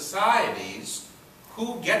as societies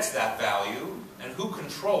who gets that value and who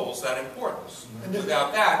controls that importance. And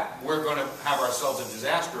without that, we're going to have ourselves a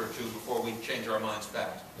disaster or two before we change our minds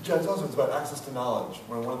back. Chad, it's also about access to knowledge.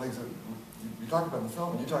 One of the things that we talk about in the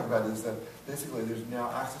film and you talk about is that basically there's now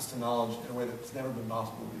access to knowledge in a way that's never been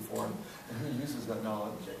possible before, and who uses that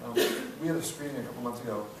knowledge. We had a screening a couple months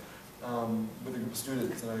ago with a group of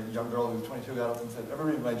students, and a young girl who was 22 got up and said,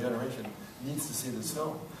 everybody in my generation needs to see this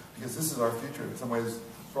film, because this is our future. In some ways,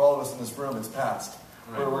 for all of us in this room, it's past.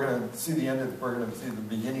 Right. We're going to see the end of, we're going to see the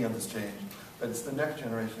beginning of this change. But it's the next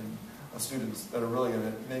generation of students that are really going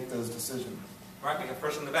to make those decisions. All right, we have a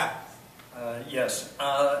person in the back. Yes.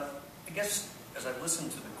 I guess as I listen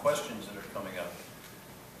to the questions that are coming up,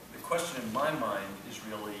 the question in my mind is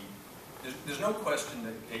really, there's no question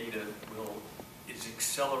that data is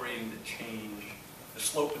accelerating the change, the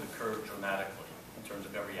slope of the curve dramatically in terms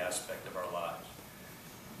of every aspect of our lives.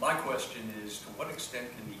 My question is, to what extent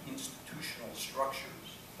can the institutional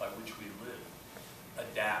structures by which we live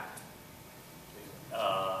adapt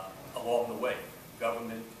along the way?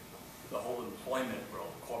 Government, the whole employment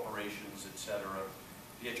world, corporations, etc.,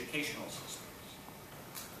 the educational systems.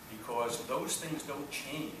 Because those things don't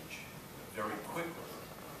change very quickly.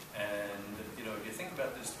 And, if you think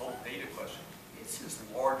about this whole data question, it's just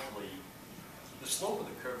largely, the slope of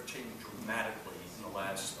the curve changed dramatically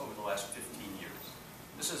over the last 15 years.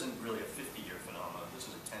 This isn't really a 50-year phenomenon. This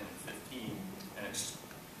is a 10 and 15, and it's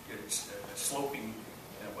sloping.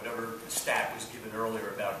 Whatever stat was given earlier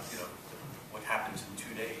about what happens in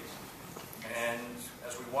 2 days. And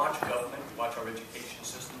as we watch government, we watch our education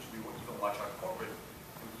systems, we even watch our corporate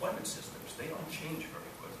employment systems. They don't change very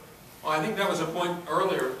quickly. Well, I think that was a point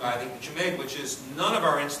earlier, I think, that you made, which is none of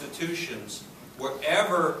our institutions were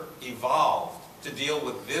ever evolved to deal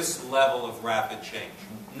with this level of rapid change.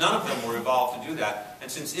 None of them were evolved to do that. And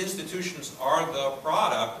since institutions are the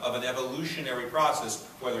product of an evolutionary process,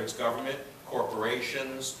 whether it's government,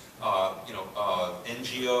 corporations,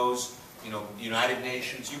 NGOs, United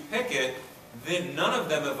Nations, you pick it, then none of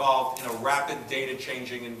them evolved in a rapid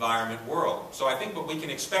data-changing environment world. So I think what we can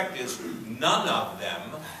expect is none of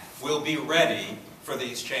them will be ready for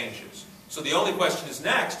these changes. So the only question is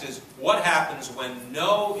next is what happens when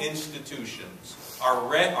no institutions are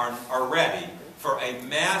ready for a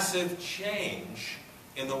massive change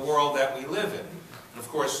in the world that we live in. And of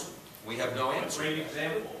course, we have no answer. A great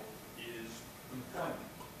example is employment.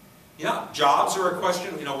 Yeah, jobs are a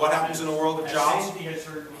question. What happens in a world of jobs? As Sandy has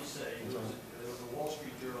heard me say, there was a Wall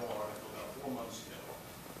Street Journal article about 4 months ago.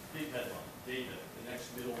 Big headline, data, the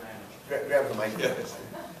next middle manager. Grab the mic.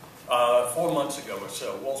 Yeah. 4 months ago or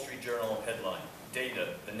so, Wall Street Journal headline, data,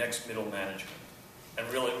 the next middle management. And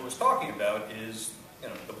really what it was talking about is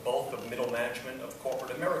the bulk of middle management of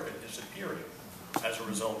corporate America disappearing as a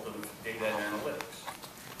result of data and analytics.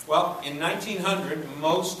 Well, in 1900,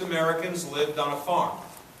 most Americans lived on a farm.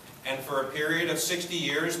 And for a period of 60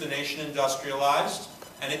 years, the nation industrialized.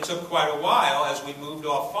 And it took quite a while as we moved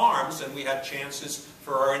off farms and we had chances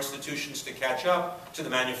for our institutions to catch up to the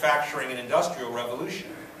manufacturing and industrial revolution.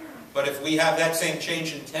 But if we have that same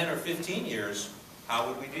change in 10 or 15 years, how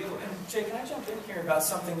would we deal with it? Jay, can I jump in here about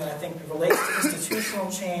something that I think relates to institutional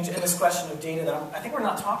change and this question of data that I think we're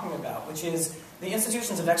not talking about, which is the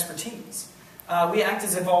institutions of expertise. We act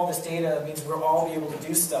as if all this data means we'll all be able to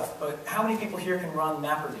do stuff, but how many people here can run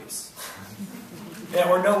MapReduce? Yeah,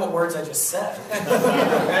 or know what words I just said.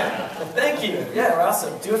 Thank you. Yeah,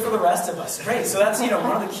 awesome. Do it for the rest of us. Great. So that's one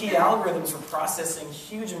of the key algorithms for processing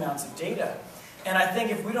huge amounts of data. And I think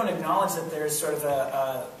if we don't acknowledge that there's sort of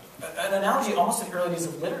an analogy almost to the early days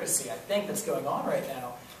of literacy, I think, that's going on right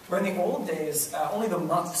now, where in the old days, only the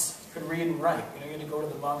monks could read and write. You had to go to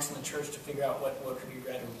the monks in the church to figure out what could be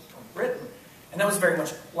read or written. And that was very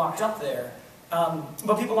much locked up there.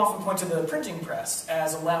 But people often point to the printing press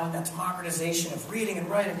as allowing that democratization of reading and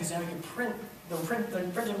writing, because now you can print the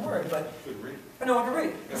printed word, but no one can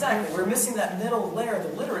read. Exactly. We're missing that middle layer, the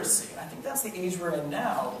literacy. And I think that's the age we're in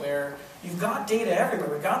now, where you've got data everywhere.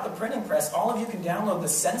 We've got the printing press. All of you can download the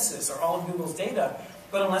census or all of Google's data,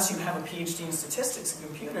 but unless you have a PhD in statistics and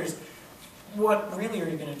computers, what really are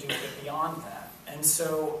you going to do with it beyond that? And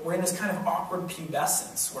so we're in this kind of awkward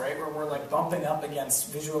pubescence, right, where we're like bumping up against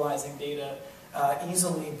visualizing data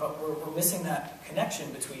easily, but we're missing that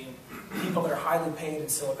connection between people that are highly paid in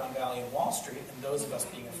Silicon Valley and Wall Street and those of us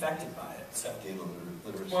being affected by it. So,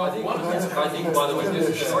 well, I think by the way, there's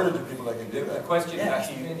a shortage of people that can do that. The question yeah,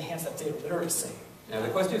 actually you can enhance that data literacy. Now, the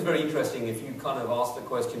question is very interesting if you kind of ask the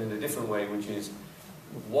question in a different way, which is,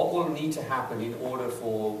 what will need to happen in order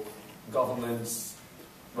for governments,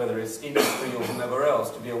 whether it's industry or whomever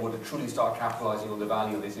else, to be able to truly start capitalizing on the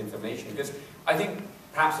value of this information? Because I think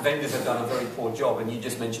perhaps vendors have done a very poor job, and you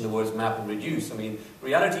just mentioned the words map and reduce. I mean,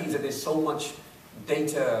 reality is that there's so much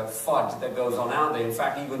data FUD that goes on out there. In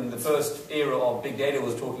fact, even the first era of big data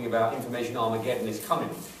was talking about information Armageddon is coming,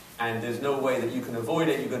 and there's no way that you can avoid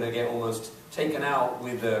it. You're going to get almost taken out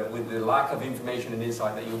with the lack of information and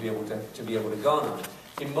insight that you'll be able to be able to garner.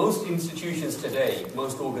 In most institutions today,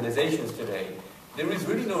 most organizations today, there is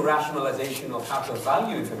really no rationalization of how to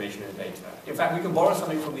value information and data. In fact, we can borrow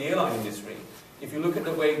something from the airline industry. If you look at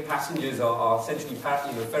the way passengers are essentially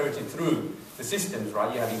ferreted through the systems,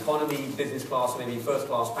 right? You have economy, business class, maybe first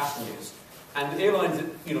class passengers. And the airlines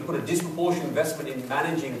put a disproportionate investment in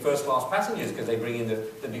managing first class passengers because they bring in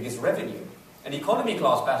the biggest revenue. And economy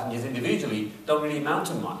class passengers individually don't really amount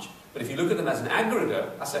to much. But if you look at them as an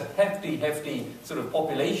aggregate, that's a hefty sort of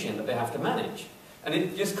population that they have to manage. And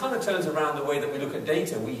it just kind of turns around the way that we look at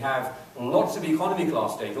data. We have lots of economy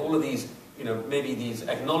class data, all of these, maybe these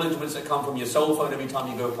acknowledgements that come from your cell phone every time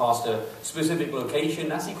you go past a specific location.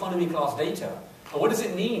 That's economy class data. And what does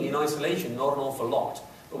it mean in isolation? Not an awful lot.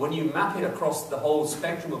 But when you map it across the whole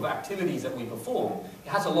spectrum of activities that we perform, it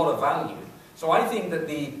has a lot of value. So I think that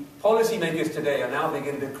the policymakers today are now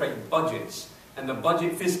beginning to create budgets, and the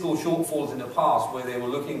budget fiscal shortfalls in the past where they were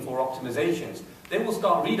looking for optimizations, they will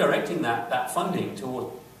start redirecting that funding toward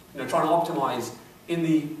trying to optimize in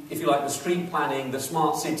the, if you like, the street planning, the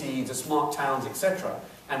smart cities, the smart towns, etc.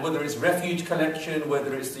 And whether it's refuge collection,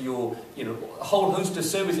 whether it's your a whole host of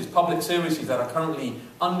services, public services that are currently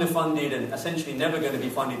underfunded and essentially never going to be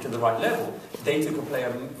funded to the right level, data could play a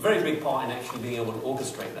very big part in actually being able to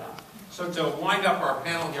orchestrate that. So to wind up our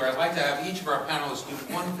panel here, I'd like to have each of our panelists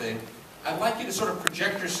do one thing. I'd like you to sort of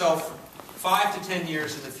project yourself 5 to 10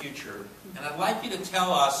 years in the future, and I'd like you to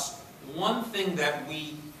tell us one thing that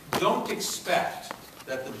we don't expect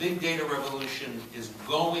that the big data revolution is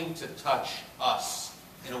going to touch us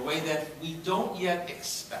in a way that we don't yet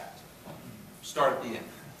expect. Start at the end.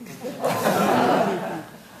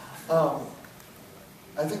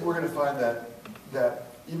 I think we're going to find that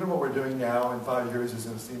even what we're doing now in 5 years is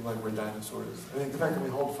going to seem like we're dinosaurs. I think the fact that we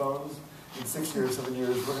hold phones in 6 years, 7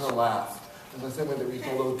 years, we're going to laugh. In the same way that we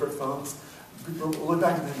hold those brick phones, people look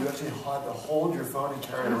back and think you actually had to hold your phone and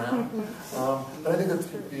carry it around. But I think that's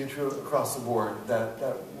being true across the board,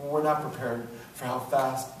 that we're not prepared for how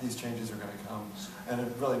fast these changes are going to come, and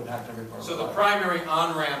it really impact every part of So our the life. primary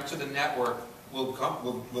on-ramp to the network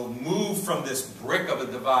will move from this brick of a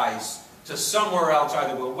device to somewhere else.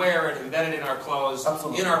 Either we'll wear it, embed it in our clothes,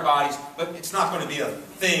 Absolutely. in our bodies, but it's not going to be a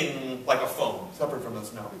thing like a phone. Separate from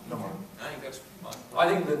this, no more. I think that's fun. I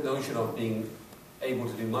think the notion of being able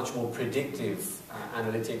to do much more predictive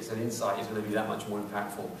analytics and insight is going to be that much more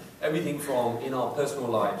impactful. Everything from in our personal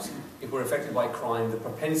lives, if we're affected by crime, the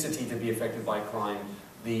propensity to be affected by crime,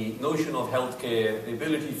 the notion of healthcare, the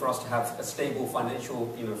ability for us to have a stable financial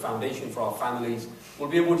foundation for our families, we'll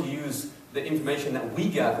be able to use the information that we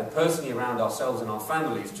gather personally around ourselves and our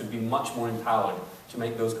families to be much more empowered to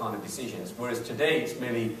make those kind of decisions. Whereas today it's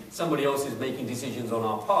merely somebody else is making decisions on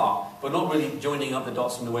our part, but not really joining up the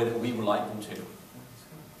dots in the way that we would like them to.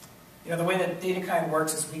 The way that DataCount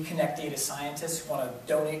works is we connect data scientists who want to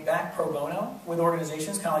donate back pro bono with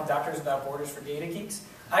organizations, kind of like Doctors Without Borders for Data Geeks.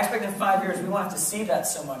 I expect in 5 years we won't have to see that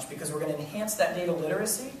so much because we're going to enhance that data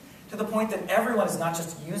literacy to the point that everyone is not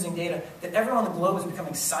just using data, that everyone on the globe is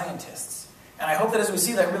becoming scientists. And I hope that as we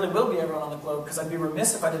see, that really will be everyone on the globe, because I'd be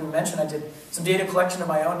remiss if I didn't mention I did some data collection of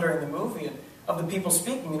my own during the movie, and of the people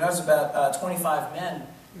speaking, it was about 25 men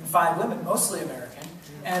and 5 women, mostly American,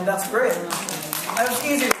 and that's great. It was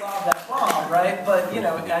easy to lob that bomb, right? But, you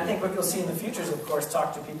know, I think what you'll see in the future is, of course,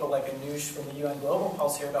 talk to people like Anush from the UN Global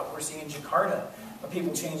Pulse here about what we're seeing in Jakarta, of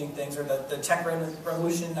people changing things, or the tech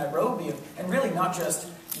revolution in Nairobi, and really not just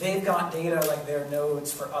they've got data like their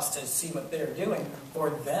nodes for us to see what they're doing,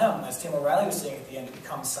 for them, as Tim O'Reilly was saying at the end, to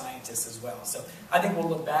become scientists as well. So I think we'll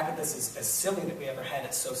look back at this as silly that we ever had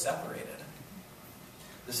it so separated.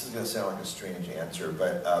 This is going to sound like a strange answer,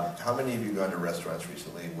 but how many of you gone to restaurants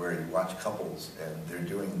recently where you watch couples and they're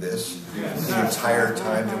doing this the entire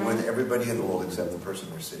time? They're with everybody in the world except the person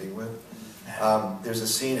they're sitting with. There's a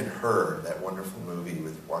scene in Her, that wonderful movie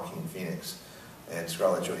with Joaquin Phoenix and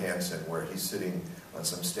Scarlett Johansson, where he's sitting on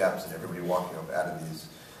some steps and everybody walking up out of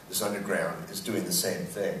this underground is doing the same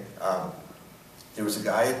thing. There was a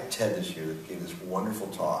guy at TED this year that gave this wonderful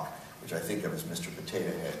talk, which I think of as Mr.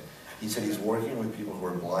 Potato Head. He said he's working with people who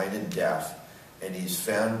are blind and deaf, and he's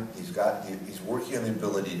working on the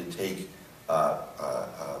ability to take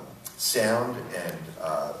sound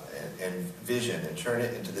and vision and turn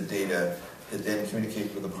it into the data that then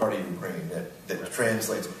communicates with the part of your brain that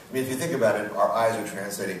translates. I mean, if you think about it, our eyes are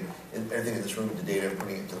translating everything in this room into data and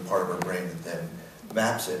putting it to the part of our brain that then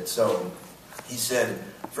maps it. So he said,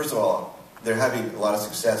 first of all, they're having a lot of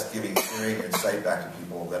success giving hearing and sight back to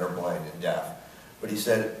people that are blind and deaf. But he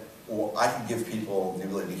said, well, I can give people the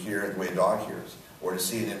ability to hear the way a dog hears, or to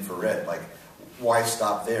see an infrared. Like, why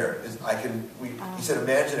stop there? He said,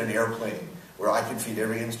 imagine an airplane where I can feed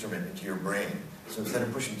every instrument into your brain. So instead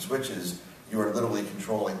of pushing switches, you are literally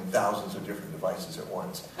controlling thousands of different devices at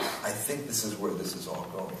once. I think this is where this is all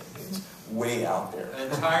going. It's way out there. An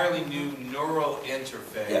entirely new neural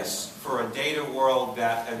interface Yes. for a data world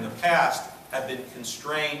that in the past had been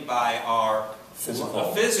constrained by our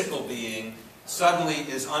physical being, suddenly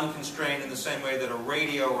is unconstrained in the same way that a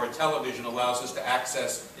radio or a television allows us to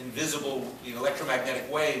access invisible electromagnetic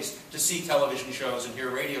waves to see television shows and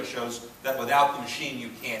hear radio shows that without the machine you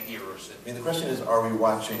can't hear or see. I mean, the question is, are we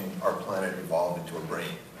watching our planet evolve into a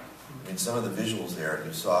brain? I mean, some of the visuals there,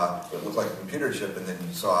 you saw what looked like a computer chip, and then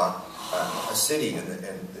you saw a city,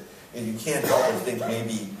 and you can't help but think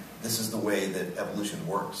maybe this is the way that evolution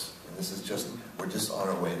works. And this is just, we're just on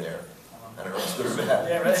our way there. I don't know if it's good or bad.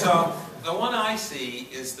 Yeah, right. So the one I see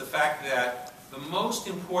is the fact that the most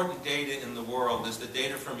important data in the world is the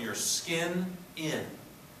data from your skin in.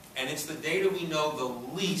 And it's the data we know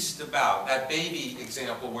the least about. That baby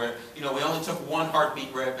example where, we only took one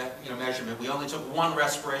heartbeat measurement, we only took one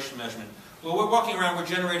respiration measurement. Well, we're walking around, we're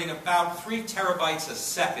generating about 3 terabytes a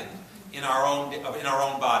second in our own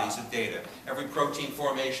bodies of data. Every protein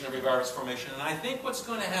formation, every virus formation. And I think what's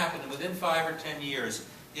going to happen within 5 or 10 years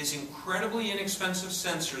is incredibly inexpensive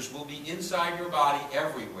sensors will be inside your body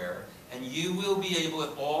everywhere, and you will be able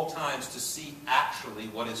at all times to see actually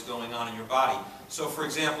what is going on in your body. So, for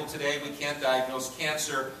example, today we can't diagnose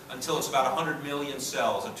cancer until it's about 100 million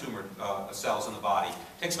cells, tumor cells in the body.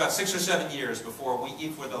 It takes about 6 or 7 years before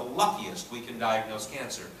if we're the luckiest, we can diagnose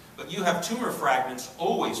cancer. But you have tumor fragments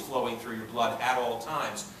always flowing through your blood at all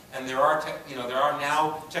times, and there are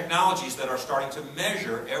now technologies that are starting to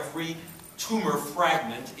measure every tumor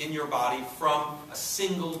fragment in your body from a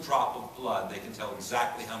single drop of blood. They can tell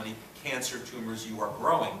exactly how many cancer tumors you are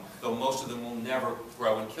growing, though most of them will never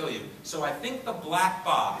grow and kill you. So I think the black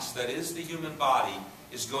box that is the human body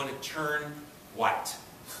is going to turn white.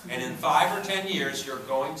 And in 5 or 10 years, you're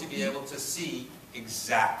going to be able to see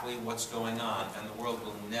exactly what's going on, and the world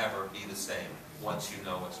will never be the same once you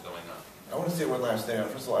know what's going on. I want to say one last thing.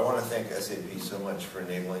 First of all, I want to thank SAP so much for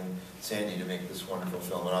enabling Sandy to make this wonderful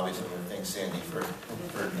film, and obviously I want to thank Sandy for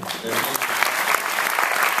their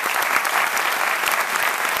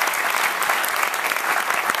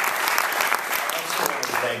I also want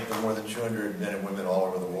to thank the more than 200 men and women all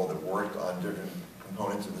over the world that worked on different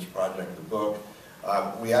components of this project, the book.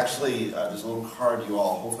 We actually, there's a little card you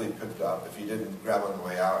all hopefully picked up. If you didn't, grab on the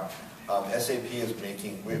way out. SAP is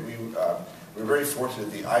making, we're very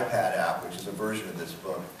fortunate the iPad app, which is a version of this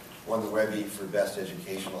book, won the Webby for Best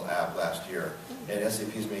Educational App last year. And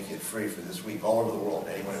SAP is making it free for this week all over the world,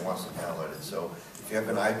 anyone who wants to download it. So if you have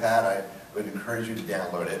an iPad, I would encourage you to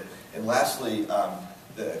download it. And lastly,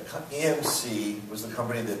 the EMC was the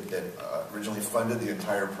company that originally funded the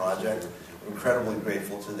entire project. We're incredibly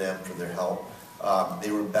grateful to them for their help.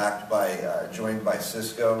 They were backed by, joined by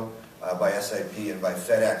Cisco, by SAP, and by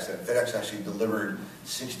FedEx. And FedEx actually delivered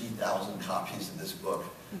 60,000 copies of this book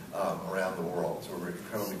around the world. So we're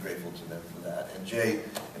incredibly grateful to them for that. And Jay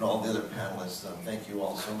and all the other panelists, thank you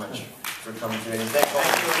all so much for coming today. And thank all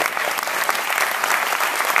of you.